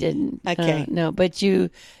 no, he didn't. Okay. No, but you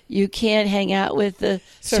can't hang out with the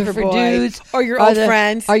surfer boys dudes or your old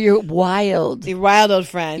friends. or your wild, The wild old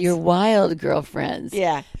friends. your wild girlfriends.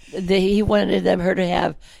 Yeah. He wanted her to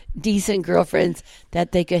have decent girlfriends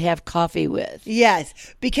that they could have coffee with. Yes,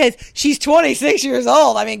 because she's 26 years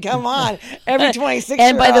old. I mean, come on. Every 26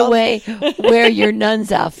 And by the year old. way, wear your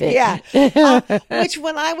nun's outfit. Yeah. Which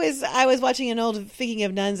when I was watching an old, speaking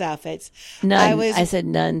of nuns outfits, I said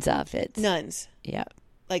nuns outfits. nuns. Yeah.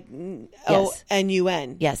 Like Yes.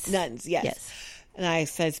 O-N-U-N. Yes. Nuns, yes. Yes. And I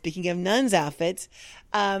said, speaking of nuns outfits,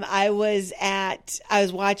 I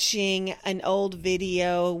was watching an old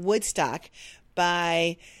video, Woodstock,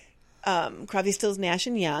 by Crosby, Stills, Nash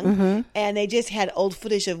and Young, and they just had old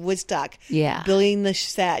footage of Woodstock. Yeah. Building the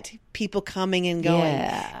set, people coming and going.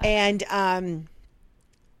 Yeah. And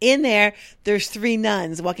in there's three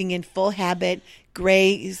nuns walking in full habit,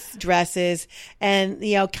 gray dresses, and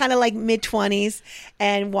kind of like mid-20s,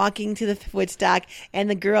 and walking to the Woodstock. And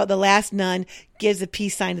the last nun gives a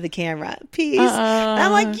peace sign to the camera. Peace. And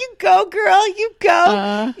I'm like, you go, girl, you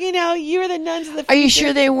go. You're the nuns of the future. Are you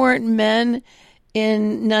sure they weren't men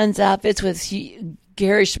in nuns outfits with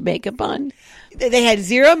garish makeup on? They had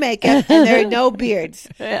zero makeup and there are no beards.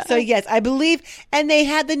 Yeah. So yes, I believe, and they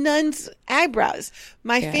had the nuns' eyebrows.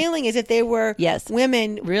 My feeling is that they were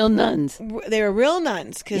women, real nuns. They were real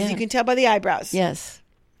nuns because you can tell by the eyebrows. Yes.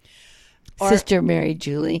 Sister Mary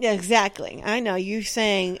Julie. Yeah, exactly. I know you're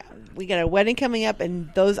saying we got a wedding coming up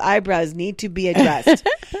and those eyebrows need to be addressed.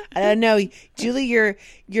 I don't know, Julie,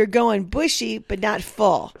 you're going bushy but not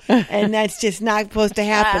full, and that's just not supposed to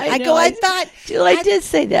happen. I thought Julie, I did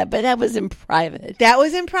say that, but that was in private. That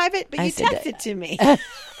was in private, but you texted to me.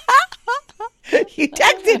 You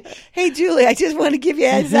texted, "Hey Julie, I just want to give you a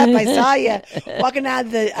heads up. I saw you walking out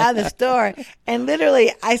of the store, and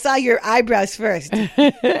literally, I saw your eyebrows first.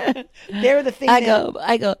 They were the thing."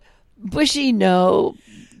 I go, bushy no,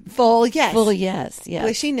 full yes, full yes, yes.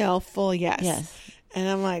 Bushy no, full yes, yes. And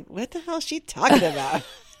I'm like, what the hell is she talking about?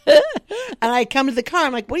 And I come to the car.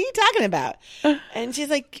 I'm like, what are you talking about? And she's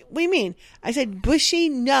like, what do you mean? I said, bushy,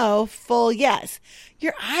 no, full, yes.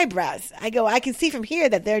 Your eyebrows. I go, I can see from here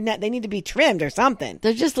that they need to be trimmed or something.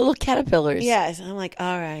 They're just little caterpillars. Yes. I'm like,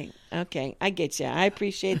 all right. Okay. I get you. I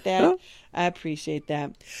appreciate that. I appreciate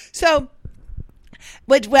that. So,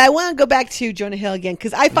 but I want to go back to Jonah Hill again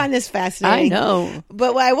because I find this fascinating. I know.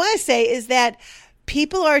 But what I want to say is that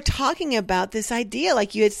people are talking about this idea,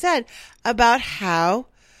 like you had said, about how,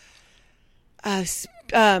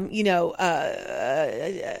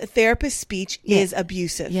 therapist speech is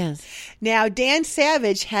abusive. Yes. Now, Dan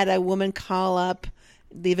Savage had a woman call up,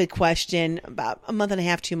 leave a question about a month and a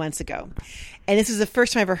half, 2 months ago. And this is the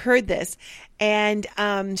first time I ever heard this. And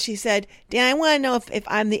she said, Dan, I want to know if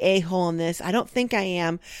I'm the a-hole in this. I don't think I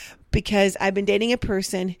am because I've been dating a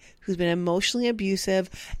person who's been emotionally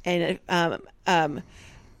abusive and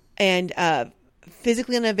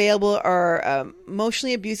physically unavailable or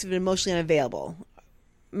emotionally abusive and emotionally unavailable.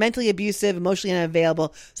 Mentally abusive, emotionally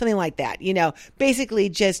unavailable, something like that. Basically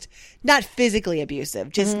just not physically abusive,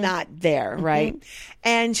 just not there, right?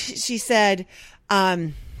 And she said,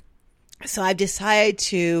 so I've decided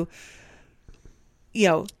to,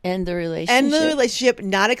 end the relationship.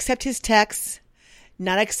 not accept his texts,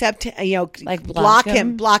 not accept, like block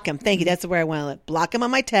him. Thank you. That's the word I want to live. Block him on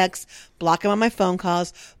my texts, block him on my phone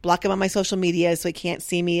calls, block him on my social media so he can't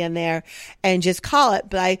see me in there and just call it.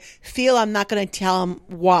 But I feel I'm not going to tell him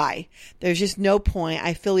why. There's just no point.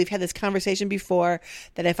 I feel we've had this conversation before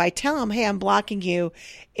that if I tell him, hey, I'm blocking you,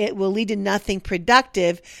 it will lead to nothing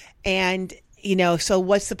productive. And, so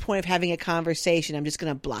what's the point of having a conversation? I'm just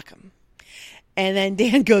going to block him. And then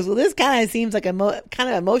Dan goes, well, this kind of seems like kind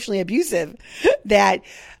of emotionally abusive that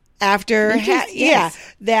after,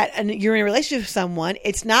 that you're in a relationship with someone,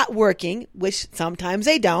 it's not working, which sometimes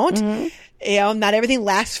they don't. Not everything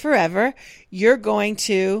lasts forever. You're going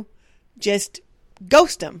to just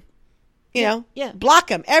ghost them, block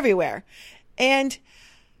them everywhere. And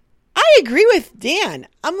I agree with Dan.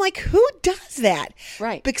 I'm like, who does that?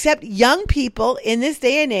 Right. Except young people in this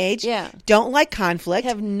day and age don't like conflict.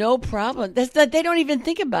 Have no problem. They don't even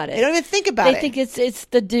think about it. They don't even think about it. They think it's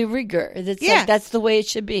the de rigueur. It's like, that's the way it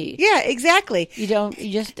should be. Yeah, exactly.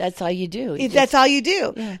 That's all you do. That's all you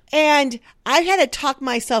do. Yeah. And I've had to talk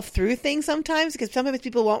myself through things sometimes because sometimes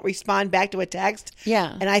people won't respond back to a text.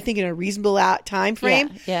 Yeah. And I think in a reasonable time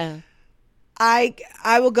frame. Yeah. I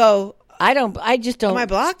will go, I just don't. am I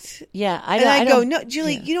blocked? Yeah. I go, no,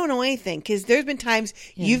 Julie, you don't know anything because there's been times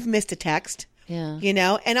you've missed a text. Yeah.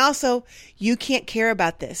 And also you can't care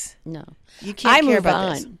about this. No. You can't care about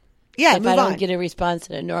on. this. Yeah, if I don't get a response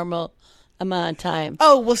in a normal amount of time.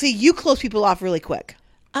 Oh, well, see, you close people off really quick.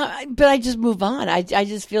 But I just move on. I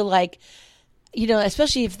just feel like,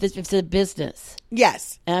 especially if it's a business.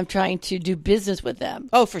 Yes. And I'm trying to do business with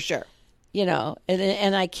them. Oh, for sure.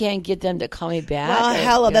 And I can't get them to call me back. Well,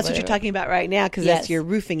 hello, that's what whatever. you're talking about right now because that's your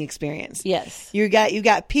roofing experience. Yes. You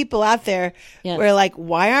got people out there where like,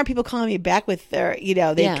 why aren't people calling me back with their,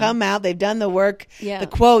 they've come out, they've done the work, the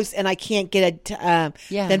quotes, and I can't get them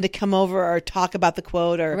to come over or talk about the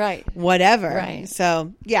quote or whatever. Right.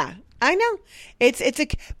 So, yeah. I know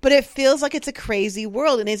but it feels like it's a crazy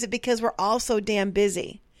world. And is it because we're all so damn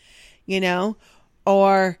busy,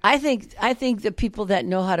 Or I think the people that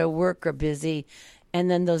know how to work are busy,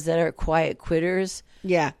 and then those that are quiet quitters,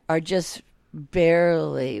 are just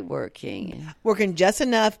barely working just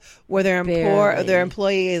enough where their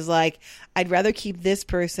employee is like, I'd rather keep this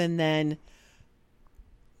person than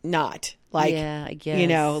not. Like, I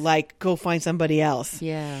guess. Like go find somebody else.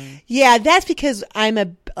 Yeah, that's because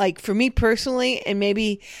for me personally, and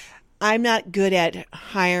maybe I'm not good at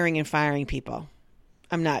hiring and firing people.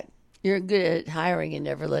 I'm not. You're good at hiring and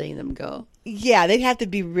never letting them go. Yeah, they'd have to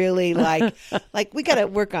be really like we got to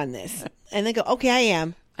work on this. And they go, okay, I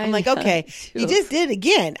am. I'm like, okay, you just did it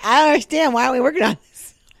again. I don't understand. Why aren't we working on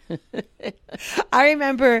this? I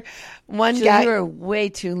remember one guy. You are way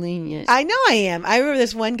too lenient. I know I am. I remember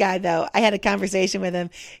this one guy, though. I had a conversation with him.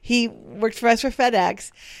 He worked for us for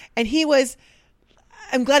FedEx. And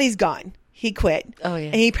I'm glad he's gone. He quit. Oh, yeah.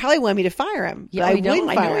 And he probably wanted me to fire him. Yeah, I know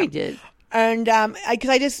he did. And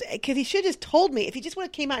because he should have just told me. If he just would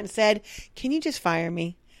have came out and said, "Can you just fire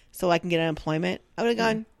me so I can get unemployment?" I would have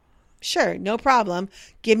gone, "Sure, no problem.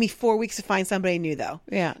 Give me 4 weeks to find somebody new, though.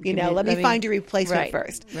 Yeah, let me find your replacement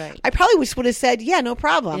first." Right. I probably would have said, "Yeah, no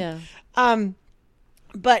problem." Yeah.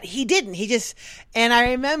 But he didn't. He just, and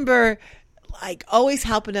I remember like always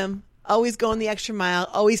helping him, always going the extra mile,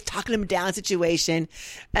 always talking him down situation,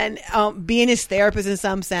 and being his therapist in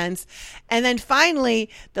some sense. And then finally,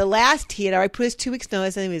 the last, he had already put his 2 weeks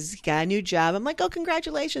notice, and he got a new job. I'm like, oh,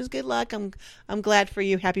 congratulations, good luck. I'm glad for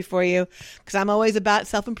you, happy for you, because I'm always about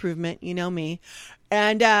self-improvement, you know me.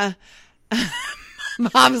 And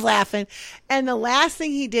Mom's laughing. And the last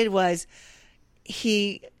thing he did was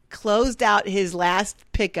he closed out his last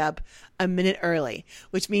pickup a minute early,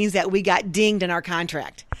 which means that we got dinged in our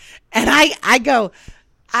contract. And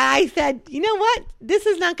I said, you know what? This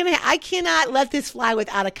is not going to, I cannot let this fly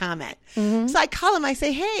without a comment. Mm-hmm. So I call him, I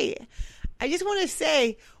say, hey, I just want to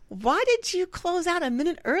say, why did you close out a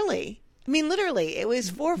minute early? I mean, literally, it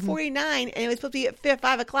was 4:49 and it was supposed to be at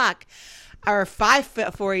 5 o'clock or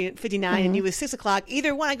 5:59 and it was 6 o'clock.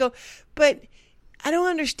 Either one, I go, but I don't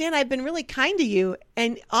understand. I've been really kind to you,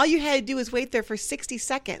 and all you had to do was wait there for 60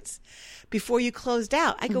 seconds before you closed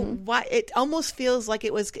out. I go, why? It almost feels like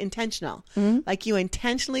it was intentional. Like you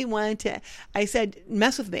intentionally wanted to, I said,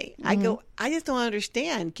 mess with me. I go, I just don't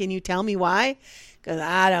understand. Can you tell me why? Because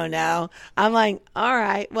I don't know. I'm like, all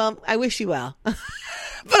right, well, I wish you well. But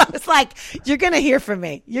I was like, you're going to hear from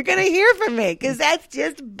me. You're going to hear from me because that's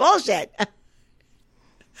just bullshit.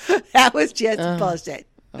 That was just bullshit.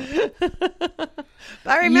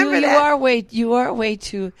 But I remember that you are way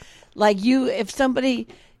too, like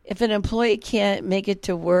if an employee can't make it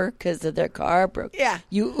to work because of their car broke,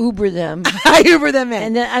 you Uber them. I Uber them in,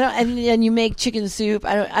 and then and then you make chicken soup.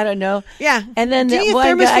 I don't know. Yeah, and then the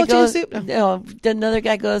one guy goes, soup? No, another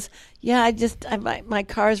guy goes, yeah, my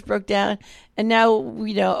car's broke down, and now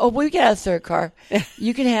we got a third car.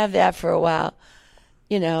 You can have that for a while,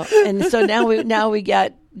 and so now we're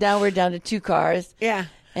down to 2 cars. Yeah.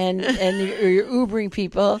 And you're Ubering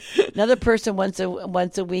people. Another person once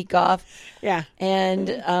a week off. Yeah. And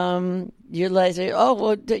you're like, oh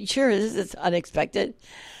well, sure, this is unexpected.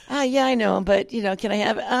 Yeah, I know, but can I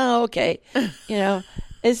have it? Oh, okay.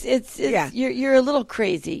 It's you're a little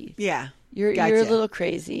crazy. Yeah. You're a little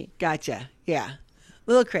crazy. Gotcha. Yeah. A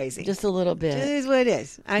little crazy. Just a little bit. It is what it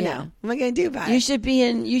is. I know. What am I going to do about it? You should be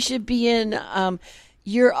in. All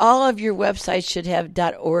of your websites should have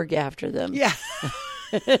 .org after them. Yeah.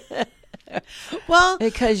 Well,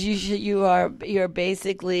 because you're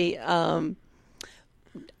basically a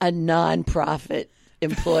non-profit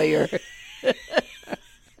employer.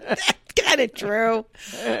 That's kind of true.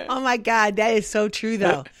 Oh my God, that is so true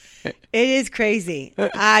though. It is crazy.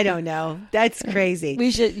 I don't know. That's crazy.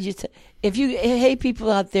 We should. Hey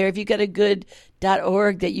people out there, if you got a good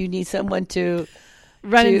 .org that you need someone to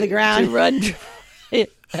run into the ground, to run.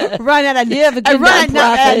 Run at a, you have a good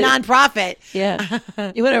nonprofit. Yeah.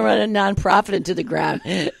 You want to run a nonprofit into the ground.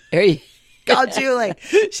 Call Julie.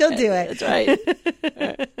 She'll do it. That's right.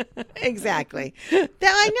 Exactly.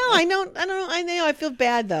 I know. I feel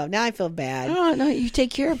bad though. Now I feel bad. Oh, no, you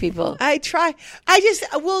take care of people. I try.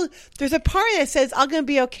 There's a part that says I'm going to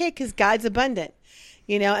be okay because God's abundant.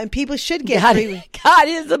 And people should get God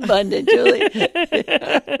is abundant, Julie.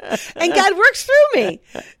 And God works through me.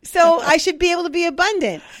 So I should be able to be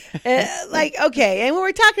abundant. Okay. And what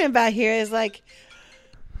we're talking about here is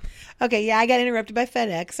okay, yeah, I got interrupted by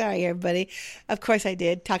FedEx. Sorry, everybody. Of course I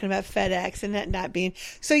did. Talking about FedEx and that not being.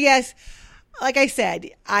 So, yes, like I said,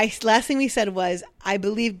 last thing we said was, I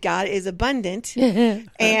believe God is abundant.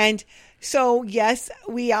 And so, yes,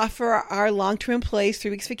 we offer our long-term employees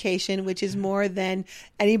 3 weeks vacation, which is more than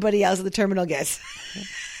anybody else at the terminal gets.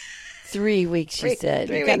 3 weeks, you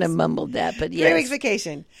said. You kind of mumbled that, but yes. 3 weeks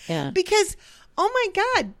vacation. Yeah. Because, oh my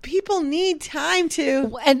God, people need time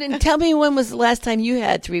to. And tell me, when was the last time you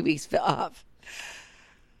had 3 weeks off?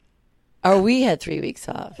 Or we had 3 weeks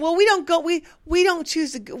off? Well, we don't go. We don't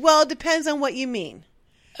choose to go. Well, it depends on what you mean.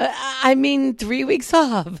 I mean, 3 weeks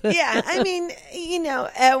off. Yeah, I mean,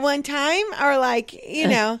 at one time, or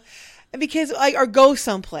because or go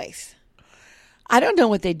someplace. I don't know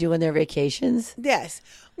what they do on their vacations. Yes,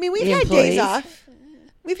 I mean we've had days off.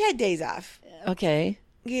 We've had days off. Okay,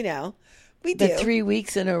 we do. But 3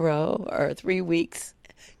 weeks in a row, or 3 weeks.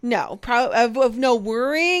 No, of no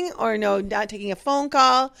worrying or no not taking a phone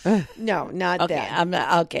call. No, not okay, that. I'm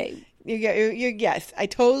not okay. You're yes, I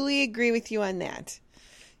totally agree with you on that.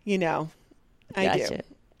 I Gotcha.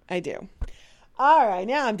 do. All right,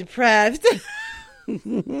 now I'm depressed.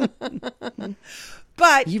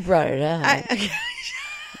 But you brought it up.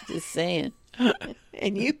 Just saying.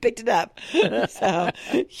 And you picked it up. So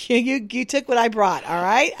you took what I brought. All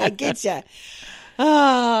right, I get you.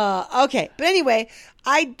 Oh, okay. But anyway,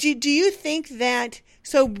 do you think that?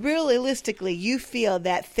 So realistically, you feel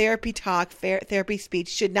that therapy talk, therapy speech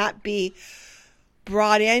should not be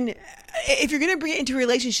brought in. If you're going to bring it into a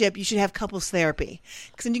relationship, you should have couples therapy,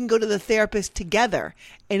 because then you can go to the therapist together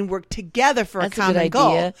and work together for That's a a good common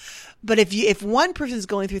goal. idea. But if one person's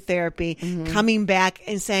going through therapy, coming back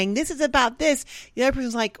and saying this is about this, the other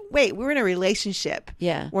person's like, wait, we're in a relationship.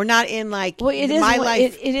 Yeah. We're not in like Well, it is my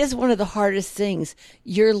life. it is one of the hardest things.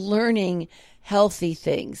 You're learning healthy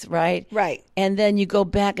things, right? Right. And then you go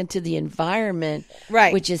back into the environment,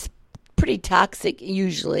 Right. which is pretty toxic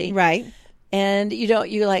usually, Right. And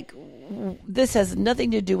you're like, this has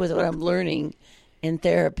nothing to do with what I'm learning in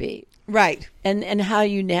therapy, Right. and how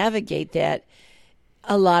you navigate that.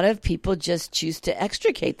 A lot of people just choose to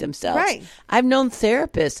extricate themselves. Right. I've known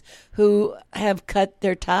therapists who have cut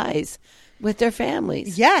their ties with their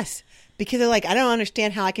families. Yes. Because they're like, I don't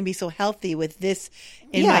understand how I can be so healthy with this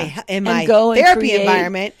in Yeah. my And go and therapy create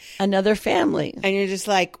environment. another family. And you're just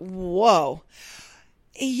like, whoa.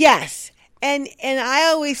 Yes. And I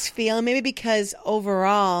always feel, maybe because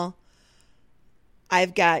overall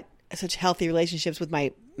I've got such healthy relationships with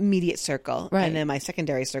my immediate circle Right. and then my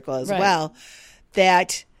secondary circle as Right. well,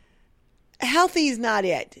 that healthy is not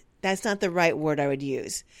it. That's not the right word I would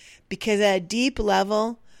use. Because at a deep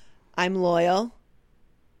level, I'm loyal.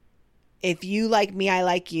 If you like me, I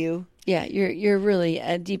like you. Yeah, you're really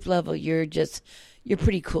at a deep level. You're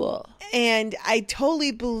pretty cool. And I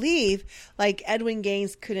totally believe, like Edwin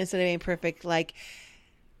Gaines couldn't have said it imperfect, like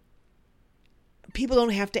people don't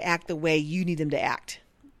have to act the way you need them to act.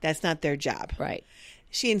 That's not their job. Right.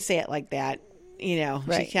 She didn't say it like that.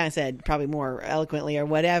 Right. She kind of said probably more eloquently or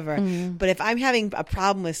whatever. But if I'm having a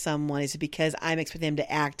problem with someone, it's because I'm expecting them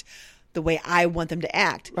to act the way I want them to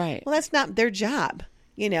act. Right. Well, that's not their job,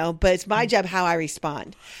 but it's my job how I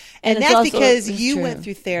respond. And And it's that's also- because it's you true. went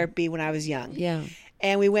through therapy when I was young. Yeah.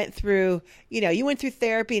 And we went through, you went through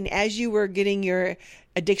therapy. And as you were getting your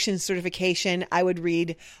addiction certification, I would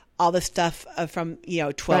read all the stuff from,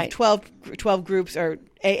 12, Right. 12 groups or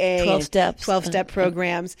AA. 12 and steps. 12-step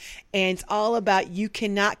programs. And it's all about you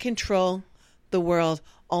cannot control the world,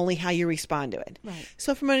 only how you respond to it. Right.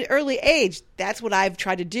 So from an early age, that's what I've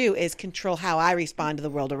tried to do is control how I respond to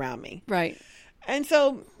the world around me. Right. And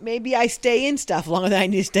so maybe I stay in stuff longer than I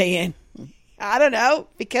need to stay in. I don't know,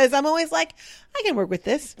 because I'm always like, I can work with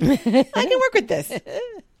this. I can work with this.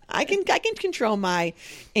 I can control my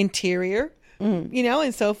interior,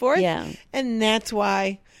 and so forth. Yeah. And that's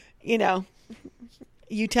why, you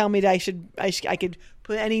tell me that I could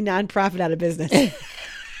put any nonprofit out of business.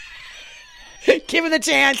 Given the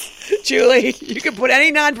chance, Julie, you can put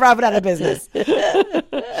any nonprofit out of business.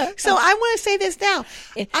 So I want to say this now.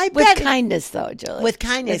 With kindness, though, Julie. With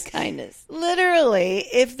kindness. With kindness. Literally,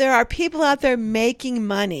 if there are people out there making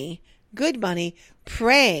money, good money,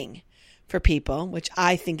 praying for people, which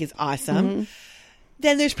I think is awesome,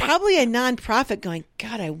 then there's probably a nonprofit going,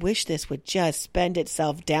 God, I wish this would just spend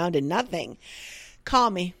itself down to nothing.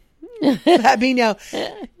 Call me. Let me know.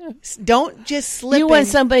 Don't just slip You in. want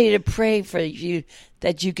somebody to pray for you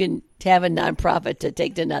that you can have a nonprofit to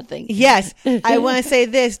take to nothing. Yes. I want to say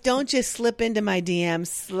this. Don't just slip into my DMs.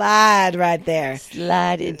 Slide right there.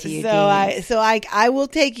 Slide into your So I will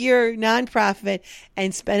take your nonprofit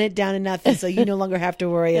and spend it down to nothing, so you no longer have to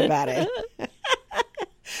worry about it.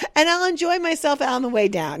 And I'll enjoy myself on the way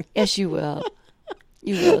down. Yes, you will.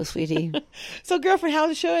 You will, sweetie. So, girlfriend, how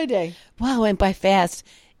was the show today? Wow, it went by fast,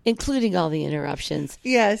 including all the interruptions.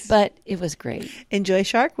 Yes. But it was great. Enjoy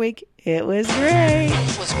Shark Week. It was great.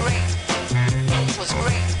 was great.